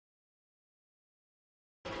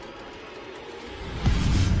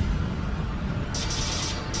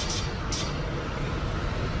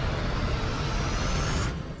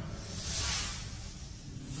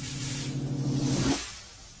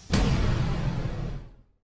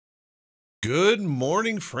Good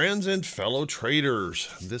morning, friends and fellow traders.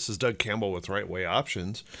 This is Doug Campbell with Right Way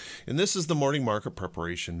Options, and this is the morning market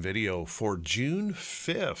preparation video for June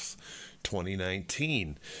 5th,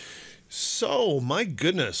 2019. So, my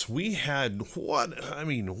goodness, we had what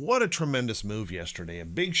a tremendous move yesterday. A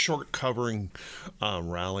big short covering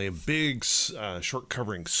rally, a big short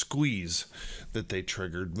covering squeeze that they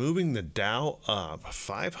triggered, moving the Dow up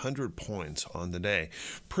 500 points on the day.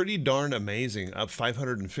 Pretty darn amazing, up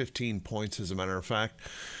 515 points as a matter of fact.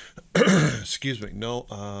 Excuse me, no,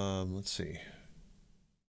 let's see. Is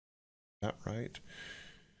that right?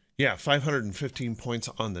 Yeah, 515 points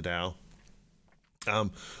on the Dow.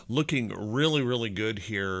 Looking really, really good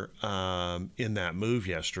here in that move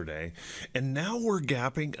yesterday, and now we're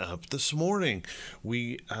gapping up this morning.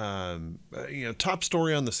 We, top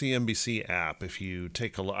story on the CNBC app. If you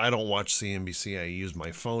take a look, I don't watch CNBC. I use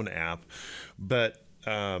my phone app, but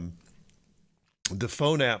the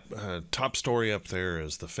phone app top story up there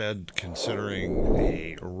is the Fed considering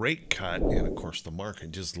a rate cut, and of course the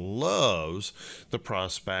market just loves the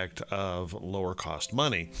prospect of lower cost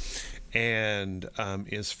money, and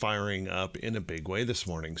is firing up in a big way this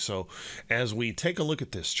morning. So as we take a look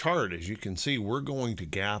at this chart, as you can see, we're going to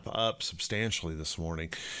gap up substantially this morning,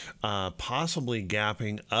 possibly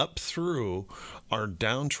gapping up through our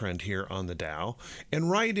downtrend here on the Dow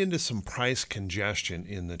and right into some price congestion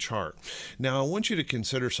in the chart. Now I want you to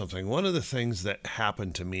consider something. One of the things that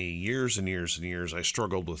happened to me years and years and years, I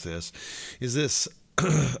struggled with this, is this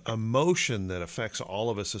emotion that affects all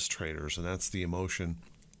of us as traders, and that's the emotion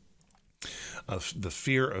of the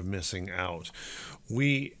fear of missing out.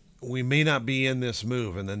 We may not be in this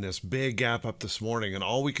move, and then this big gap up this morning, and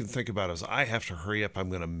all we can think about is, I have to hurry up, I'm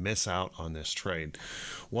going to miss out on this trade.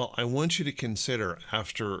 Well, I want you to consider,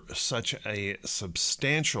 after such a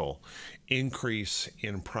substantial increase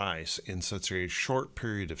in price in such a short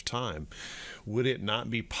period of time, would it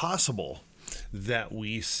not be possible that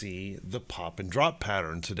we see the pop and drop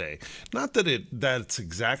pattern today? Not that that's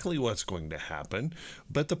exactly what's going to happen,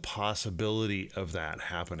 but the possibility of that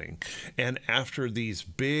happening. And after these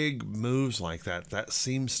big moves like that, that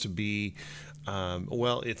seems to be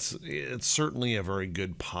it's certainly a very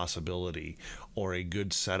good possibility, or a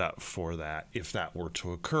good setup for that if that were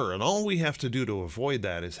to occur. And all we have to do to avoid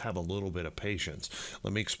that is have a little bit of patience.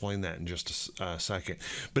 Let me explain that in just a second.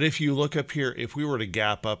 But if you look up here, if we were to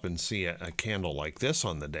gap up and see a candle like this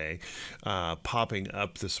on the day, popping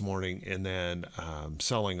up this morning and then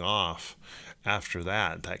selling off after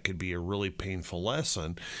that, that could be a really painful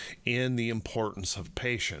lesson in the importance of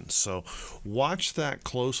patience. So watch that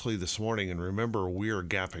closely this morning, and remember, we are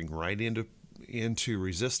gapping right into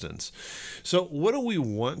resistance. So what do we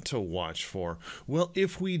want to watch for? Well,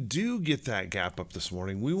 if we do get that gap up this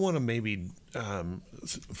morning, we want to maybe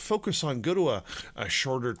focus on, go to a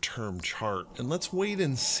shorter term chart, and let's wait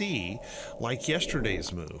and see, like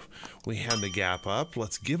yesterday's move. We had the gap up.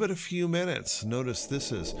 Let's give it a few minutes. Notice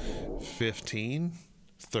this is 15,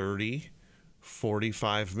 30,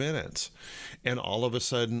 45 minutes, and all of a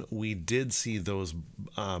sudden we did see those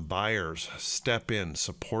buyers step in,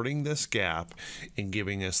 supporting this gap and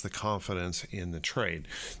giving us the confidence in the trade.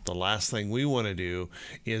 The last thing we want to do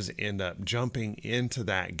is end up jumping into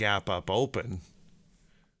that gap up open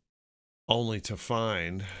only to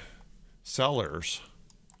find sellers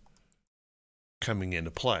coming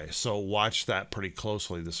into play. So watch that pretty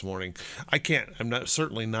closely this morning. I'm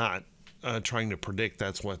certainly not trying to predict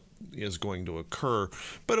that's what is going to occur,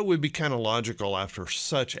 but it would be kind of logical after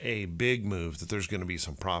such a big move that there's going to be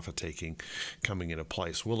some profit taking coming into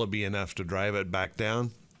place. Will it be enough to drive it back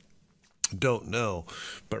down? Don't know,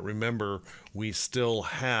 but remember, we still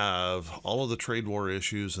have all of the trade war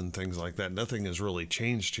issues and things like that. Nothing has really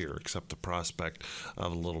changed here except the prospect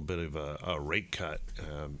of a little bit of a rate cut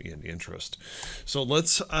in interest. So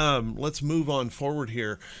let's move on forward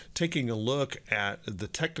here, taking a look at the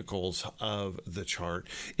technicals of the chart.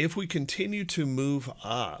 If we continue to move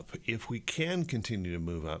up, if we can continue to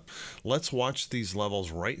move up, let's watch these levels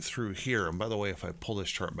right through here. And by the way, if I pull this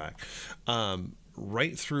chart back,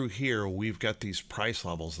 right through here, we've got these price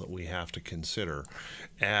levels that we have to consider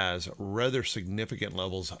as rather significant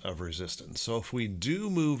levels of resistance. So if we do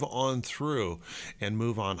move on through and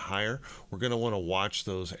move on higher, we're going to want to watch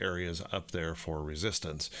those areas up there for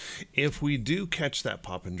resistance. If we do catch that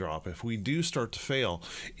pop and drop, if we do start to fail,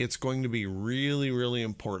 it's going to be really, really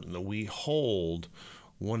important that we hold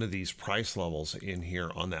one of these price levels in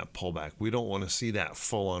here on that pullback. We don't want to see that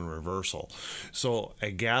full-on reversal. So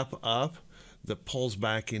a gap up that pulls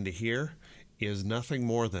back into here is nothing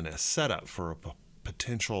more than a setup for a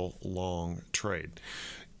potential long trade.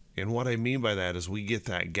 And what I mean by that is we get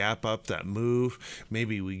that gap up, that move.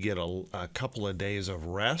 Maybe we get a couple of days of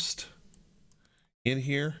rest in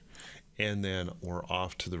here, and then we're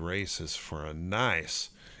off to the races for a nice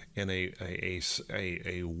and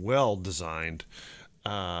a well-designed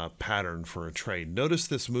pattern for a trade. Notice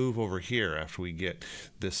this move over here after we get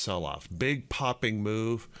this sell-off. Big popping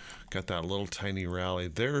move. Got that little tiny rally.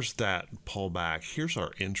 There's that pullback. Here's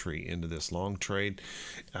our entry into this long trade.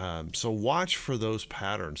 So watch for those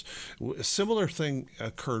patterns. A similar thing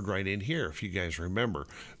occurred right in here, if you guys remember.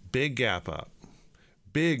 Big gap up.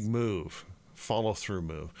 Big move. Follow through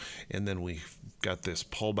move, and then we got this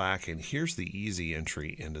pullback, and here's the easy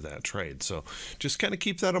entry into that trade. So just kind of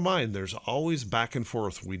keep that in mind. There's always back and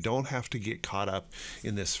forth. We don't have to get caught up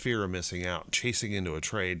in this fear of missing out, chasing into a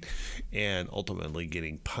trade, and ultimately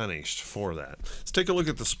getting punished for that. Let's take a look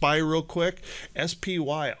at the SPY real quick.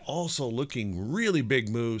 SPY also looking really big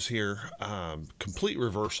moves here. Complete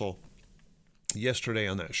reversal yesterday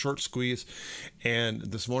on that short squeeze, and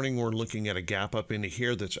this morning we're looking at a gap up into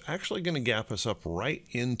here that's actually going to gap us up right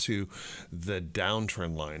into the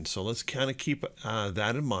downtrend line. So let's kind of keep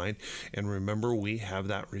that in mind, and remember we have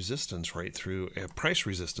that resistance right through price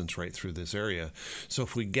resistance right through this area. So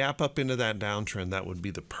if we gap up into that downtrend, that would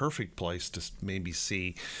be the perfect place to maybe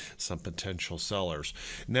see some potential sellers.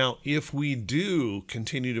 Now if we do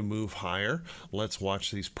continue to move higher, let's watch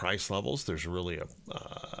these price levels. There's really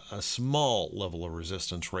a small level of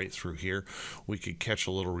resistance right through here. We could catch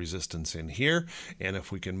a little resistance in here, and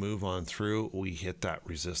if we can move on through, we hit that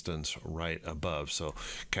resistance right above. So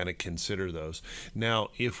kind of consider those. Now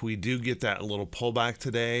if we do get that little pullback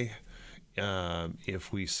today,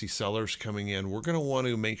 if we see sellers coming in, we're going to want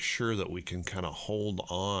to make sure that we can kind of hold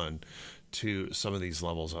on to some of these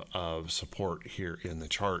levels of support here in the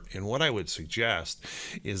chart. And what I would suggest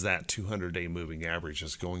is that 200-day moving average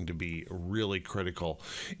is going to be really critical.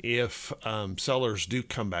 If sellers do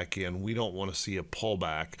come back in, we don't want to see a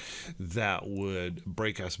pullback that would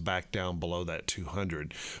break us back down below that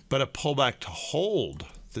 200. But a pullback to hold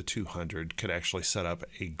the 200 could actually set up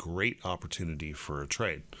a great opportunity for a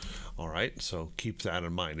trade. All right, so keep that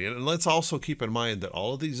in mind. And let's also keep in mind that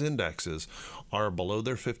all of these indexes are below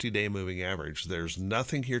their 50-day moving average. There's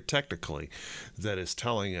nothing here technically that is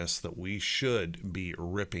telling us that we should be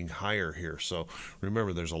ripping higher here. So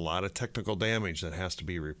remember, there's a lot of technical damage that has to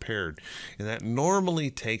be repaired, and that normally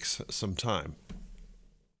takes some time.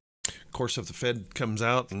 Of course, if the Fed comes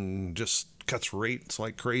out and just cuts rates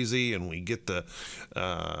like crazy and we get the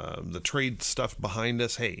trade stuff behind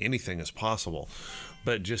us, hey, anything is possible.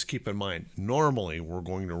 But just keep in mind, normally we're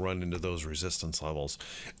going to run into those resistance levels,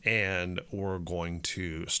 and we're going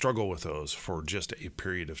to struggle with those for just a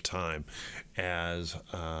period of time as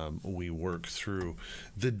we work through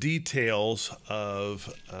the details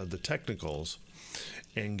of the technicals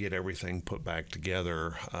and get everything put back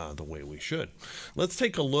together the way we should. Let's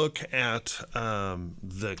take a look at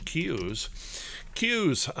the Qs.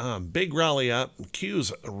 Qs, big rally up.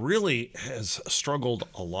 Qs really has struggled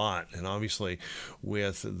a lot, and obviously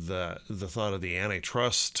with the thought of the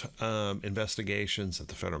antitrust investigations at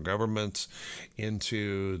the federal government,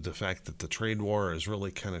 into the fact that the trade war has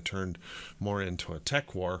really kind of turned more into a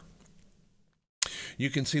tech war. You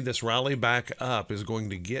can see this rally back up is going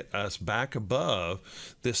to get us back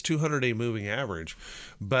above this 200-day moving average,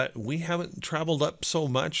 but we haven't traveled up so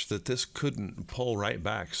much that this couldn't pull right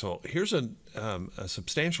back. So here's a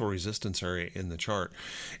substantial resistance area in the chart,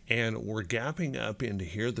 and we're gapping up into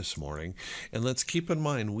here this morning. And let's keep in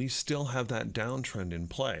mind, we still have that downtrend in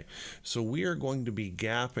play. So we are going to be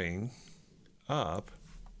gapping up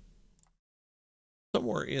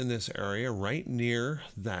somewhere in this area right near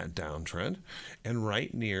that downtrend and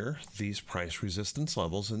right near these price resistance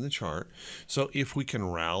levels in the chart. So if we can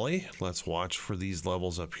rally, let's watch for these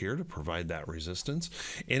levels up here to provide that resistance.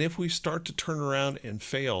 And if we start to turn around and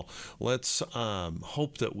fail, let's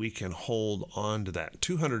hope that we can hold on to that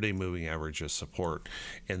 200-day moving average as support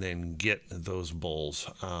and then get those bulls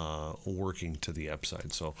working to the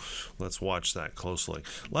upside. So let's watch that closely.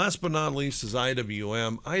 Last but not least is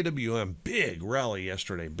IWM. IWM, big rally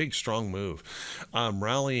yesterday, big strong move,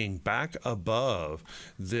 rallying back above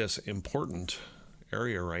this important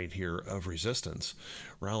area right here of resistance,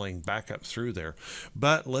 rallying back up through there.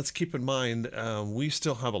 But let's keep in mind, we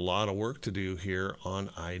still have a lot of work to do here on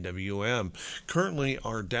IWM. Currently,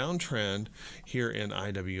 our downtrend here in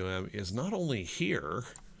IWM is not only here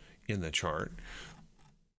in the chart,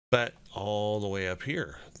 But all the way up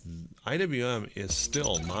here, IWM is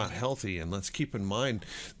still not healthy, and let's keep in mind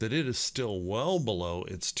that it is still well below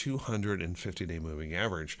its 250-day moving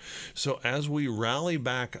average. So as we rally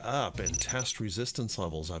back up and test resistance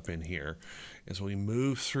levels up in here, as we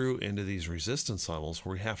move through into these resistance levels,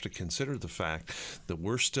 we have to consider the fact that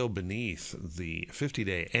we're still beneath the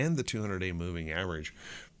 50-day and the 200-day moving average,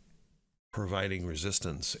 providing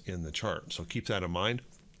resistance in the chart. So keep that in mind.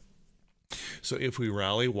 So if we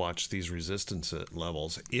rally, watch these resistance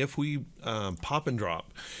levels. If we pop and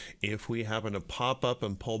drop, if we happen to pop up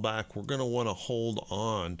and pull back, we're going to want to hold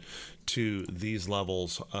on to these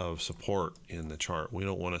levels of support in the chart. We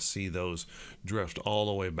don't want to see those drift all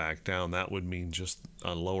the way back down. That would mean just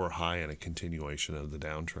a lower high and a continuation of the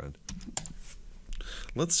downtrend.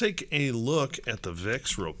 Let's take a look at the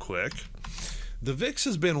VIX real quick. The VIX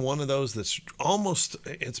has been one of those that's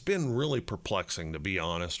it's been really perplexing, to be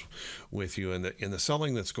honest with you. In the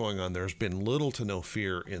selling that's going on, there's been little to no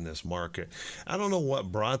fear in this market. I don't know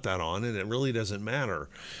what brought that on, and it really doesn't matter.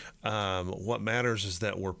 What matters is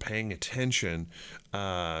that we're paying attention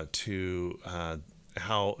to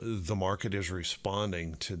how the market is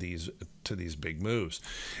responding to these big moves.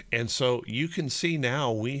 And so you can see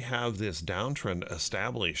now we have this downtrend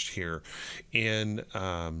established here in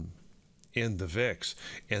the VIX,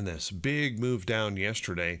 and this big move down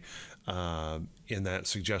yesterday, in that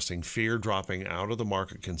suggesting fear dropping out of the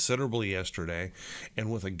market considerably yesterday. And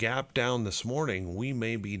with a gap down this morning, we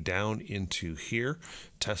may be down into here,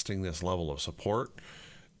 testing this level of support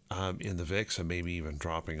in the VIX, and maybe even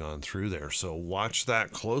dropping on through there. So watch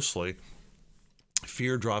that closely.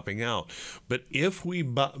 Fear dropping out. But if we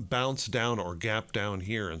bounce down or gap down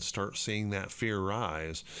here and start seeing that fear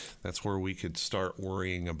rise, that's where we could start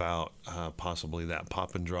worrying about possibly that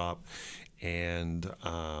pop and drop, and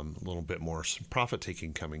a little bit more profit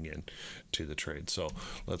taking coming in to the trade. So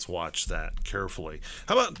let's watch that carefully.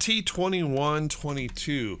 How about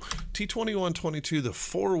T2122? T2122, the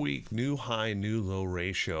 4-week new high, new low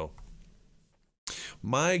ratio.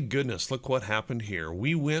 My goodness, look what happened here.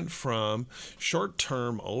 We went from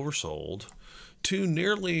short-term oversold to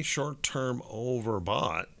nearly short-term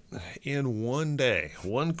overbought in one day,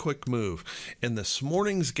 one quick move. And this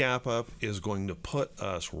morning's gap up is going to put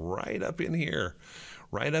us right up in here,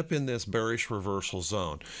 right up in this bearish reversal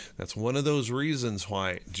zone. That's one of those reasons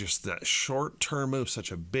why just that short-term move,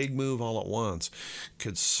 such a big move all at once,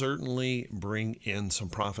 could certainly bring in some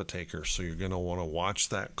profit takers. So you're going to want to watch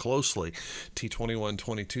that closely.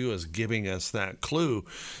 T2122 is giving us that clue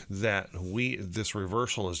that this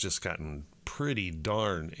reversal has just gotten pretty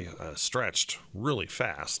darn stretched really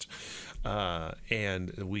fast,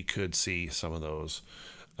 and we could see some of those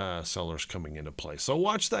sellers coming into play. So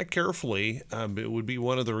watch that carefully. It would be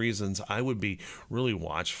one of the reasons I would be really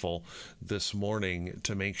watchful this morning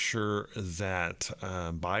to make sure that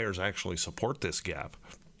buyers actually support this gap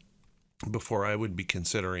before I would be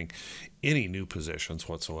considering any new positions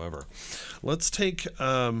whatsoever. Let's take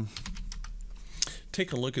a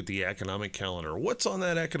look at the economic calendar. What's on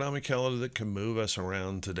that economic calendar that can move us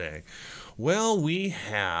around today? Well, we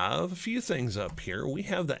have a few things up here. We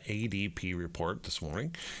have the ADP report this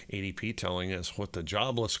morning. ADP telling us what the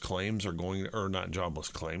jobless claims are going, or not jobless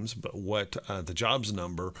claims, but what the jobs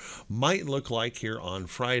number might look like here on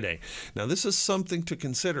Friday. Now, this is something to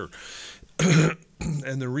consider.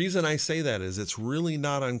 And the reason I say that is it's really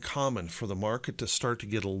not uncommon for the market to start to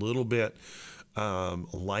get a little bit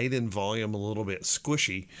light in volume, a little bit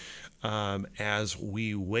squishy, as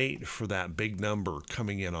we wait for that big number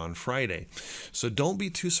coming in on Friday. So don't be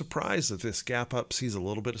too surprised if this gap up sees a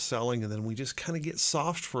little bit of selling, and then we just kind of get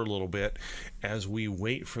soft for a little bit as we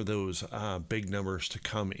wait for those big numbers to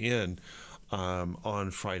come in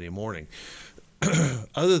on Friday morning.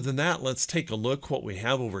 Other than that, let's take a look what we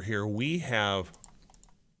have over here. We have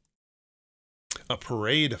a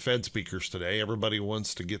parade of Fed speakers today. Everybody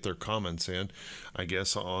wants to get their comments in, I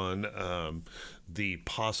guess, on the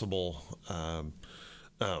possible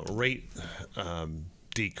rate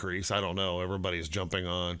decrease. I don't know. Everybody's jumping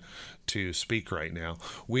on to speak right now.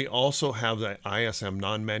 We also have the ISM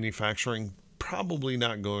non-manufacturing, probably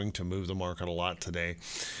not going to move the market a lot today.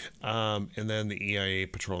 And then the EIA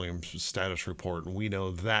petroleum status report. We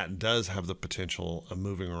know that does have the potential of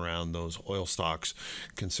moving around those oil stocks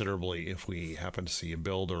considerably if we happen to see a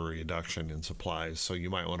build or a reduction in supplies. So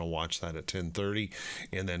you might want to watch that at 10:30.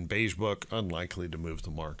 And then Beige Book, unlikely to move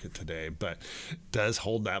the market today, but does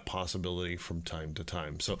hold that possibility from time to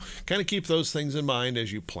time. So kind of keep those things in mind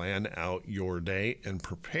as you plan out your day and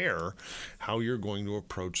prepare how you're going to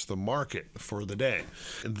approach the market. for the day.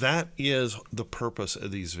 That is the purpose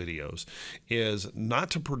of these videos, is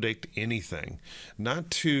not to predict anything,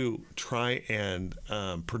 not to try and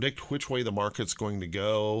predict which way the market's going to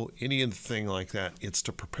go, anything like that. It's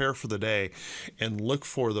to prepare for the day and look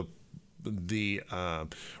for the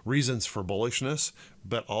reasons for bullishness,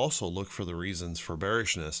 but also look for the reasons for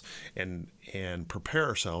bearishness, and prepare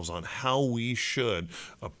ourselves on how we should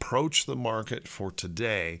approach the market for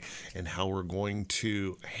today and how we're going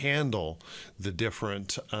to handle the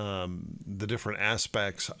different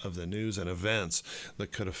aspects of the news and events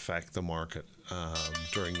that could affect the market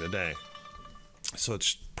during the day. So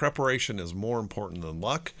preparation is more important than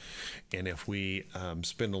luck, and if we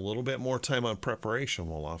spend a little bit more time on preparation,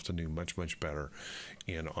 we'll often do much, much better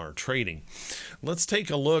in our trading. Let's take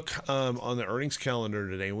a look on the earnings calendar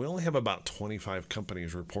today. We only have about 25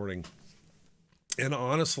 companies reporting, and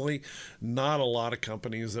honestly, not a lot of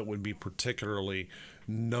companies that would be particularly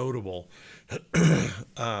notable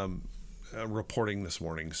reporting this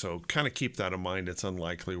morning. So kind of keep that in mind. It's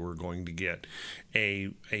unlikely we're going to get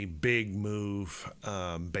a big move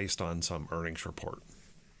based on some earnings report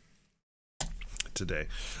today.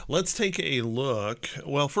 Let's take a look.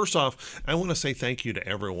 Well, first off, I want to say thank you to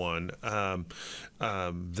everyone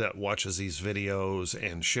that watches these videos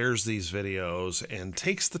and shares these videos and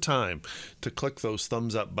takes the time to click those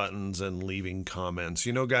thumbs up buttons and leaving comments.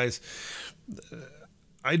 You know, guys,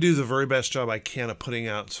 I do the very best job I can of putting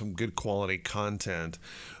out some good quality content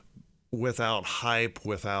without hype,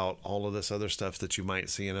 without all of this other stuff that you might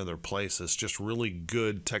see in other places. Just really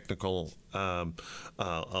good technical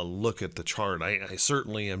look at the chart. I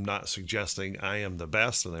certainly am not suggesting I am the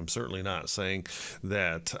best, and I'm certainly not saying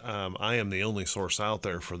that I am the only source out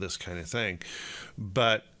there for this kind of thing.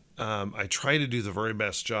 But I try to do the very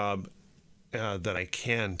best job that I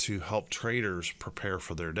can to help traders prepare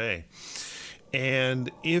for their day. And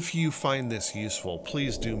if you find this useful,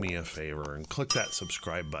 please do me a favor and click that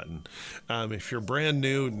subscribe button. If you're brand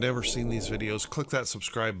new, never seen these videos, click that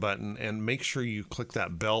subscribe button and make sure you click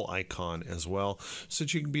that bell icon as well so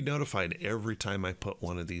that you can be notified every time I put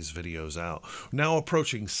one of these videos out. Now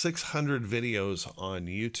approaching 600 videos on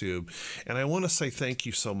YouTube, and I want to say thank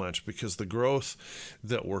you so much, because the growth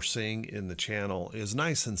that we're seeing in the channel is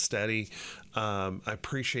nice and steady. I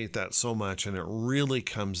appreciate that so much, and it really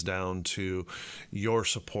comes down to your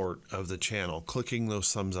support of the channel. Clicking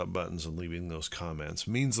those thumbs up buttons and leaving those comments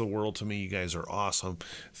means the world to me. You guys are awesome.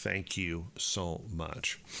 Thank you so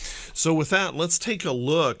much. So with that, let's take a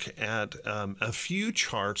look at a few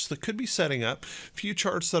charts that could be setting up, a few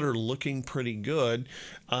charts that are looking pretty good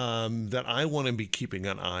that I want to be keeping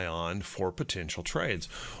an eye on for potential trades.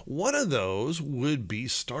 One of those would be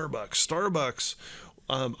Starbucks. Starbucks,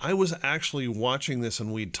 I was actually watching this,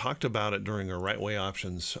 and we talked about it during our right way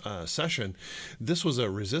options session. This was a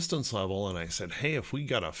resistance level, and I said, hey, if we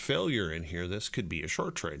got a failure in here, this could be a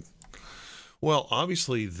short trade. Well,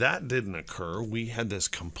 obviously that didn't occur. We had this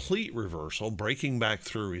complete reversal, breaking back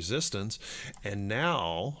through resistance, and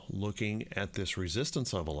now looking at this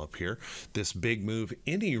resistance level up here, this big move.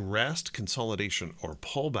 Any rest, consolidation, or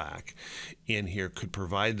pullback in here could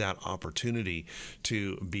provide that opportunity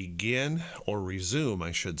to begin, or resume,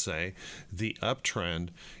 I should say, the uptrend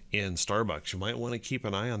in Starbucks. You might want to keep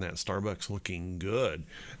an eye on that. Starbucks looking good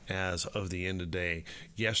as of the end of day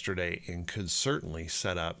yesterday, and could certainly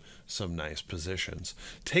set up some nice positions.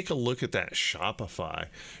 Take a look at that Shopify.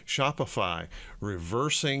 Shopify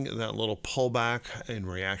reversing that little pullback in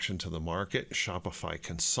reaction to the market. Shopify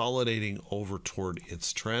consolidating over toward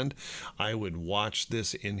its trend. I would watch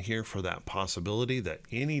this in here for that possibility that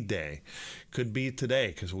any day, could be today,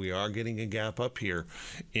 because we are getting a gap up here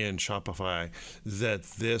in Shopify, that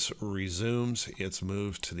this resumes its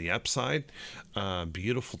move to the upside.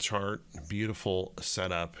 Beautiful chart, beautiful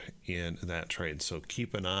setup in that trade. So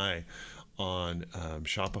keep an eye on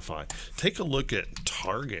Shopify. Take a look at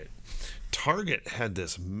Target. Target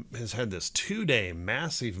has had this 2-day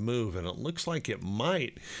massive move, and it looks like it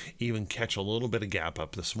might even catch a little bit of gap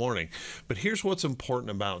up this morning. But here's what's important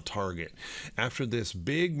about Target. After this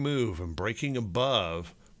big move and breaking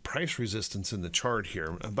above price resistance in the chart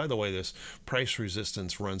here, and by the way, this price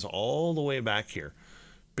resistance runs all the way back here.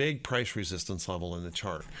 Big price resistance level in the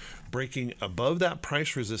chart. Breaking above that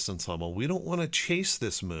price resistance level, we don't want to chase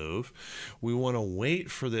this move. We want to wait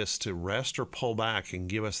for this to rest or pull back and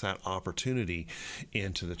give us that opportunity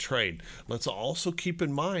into the trade. Let's also keep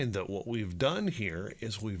in mind that what we've done here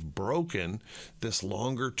is we've broken this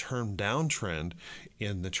longer term downtrend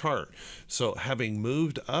in the chart. So having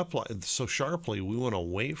moved up so sharply, we want to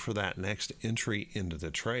wait for that next entry into the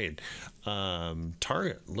trade.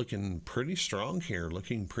 Target looking pretty strong here,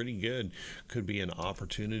 looking looking pretty good. Could be an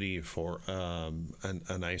opportunity for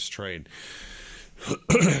a nice trade.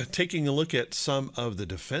 Taking a look at some of the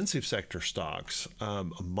defensive sector stocks,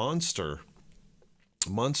 Monster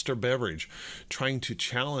Beverage trying to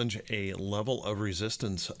challenge a level of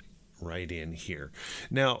resistance right in here.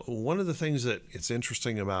 Now, one of the things that it's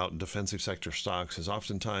interesting about defensive sector stocks is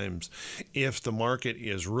oftentimes if the market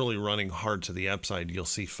is really running hard to the upside, you'll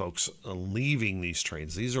see folks leaving these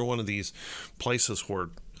trades. These are one of these places where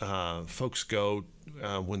folks go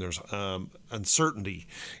when there's uncertainty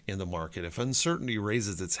in the market. If uncertainty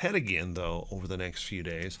raises its head again, though, over the next few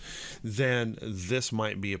days, then this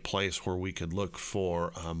might be a place where we could look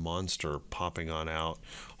for a Monster popping on out,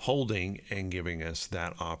 holding, and giving us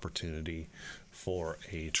that opportunity for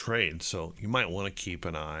a trade. So you might want to keep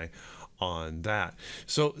an eye on that.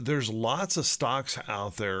 So there's lots of stocks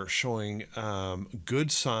out there showing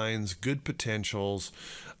good signs, good potentials.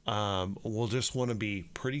 We'll just want to be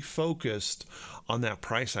pretty focused on that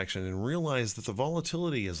price action and realize that the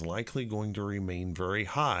volatility is likely going to remain very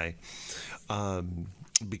high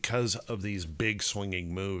because of these big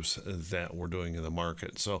swinging moves that we're doing in the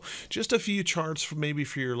market. So just a few charts for maybe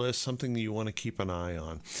for your list, something that you want to keep an eye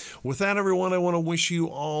on. With that, everyone, I want to wish you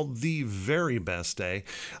all the very best day.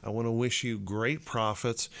 I want to wish you great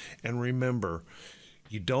profits. And remember,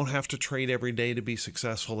 you don't have to trade every day to be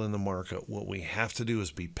successful in the market. What we have to do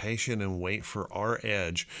is be patient and wait for our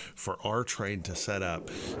edge, for our trade to set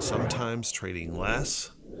up. Sometimes trading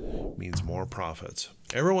less means more profits.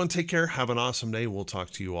 Everyone take care. Have an awesome day. We'll talk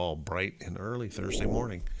to you all bright and early Thursday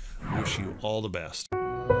morning. Wish you all the best.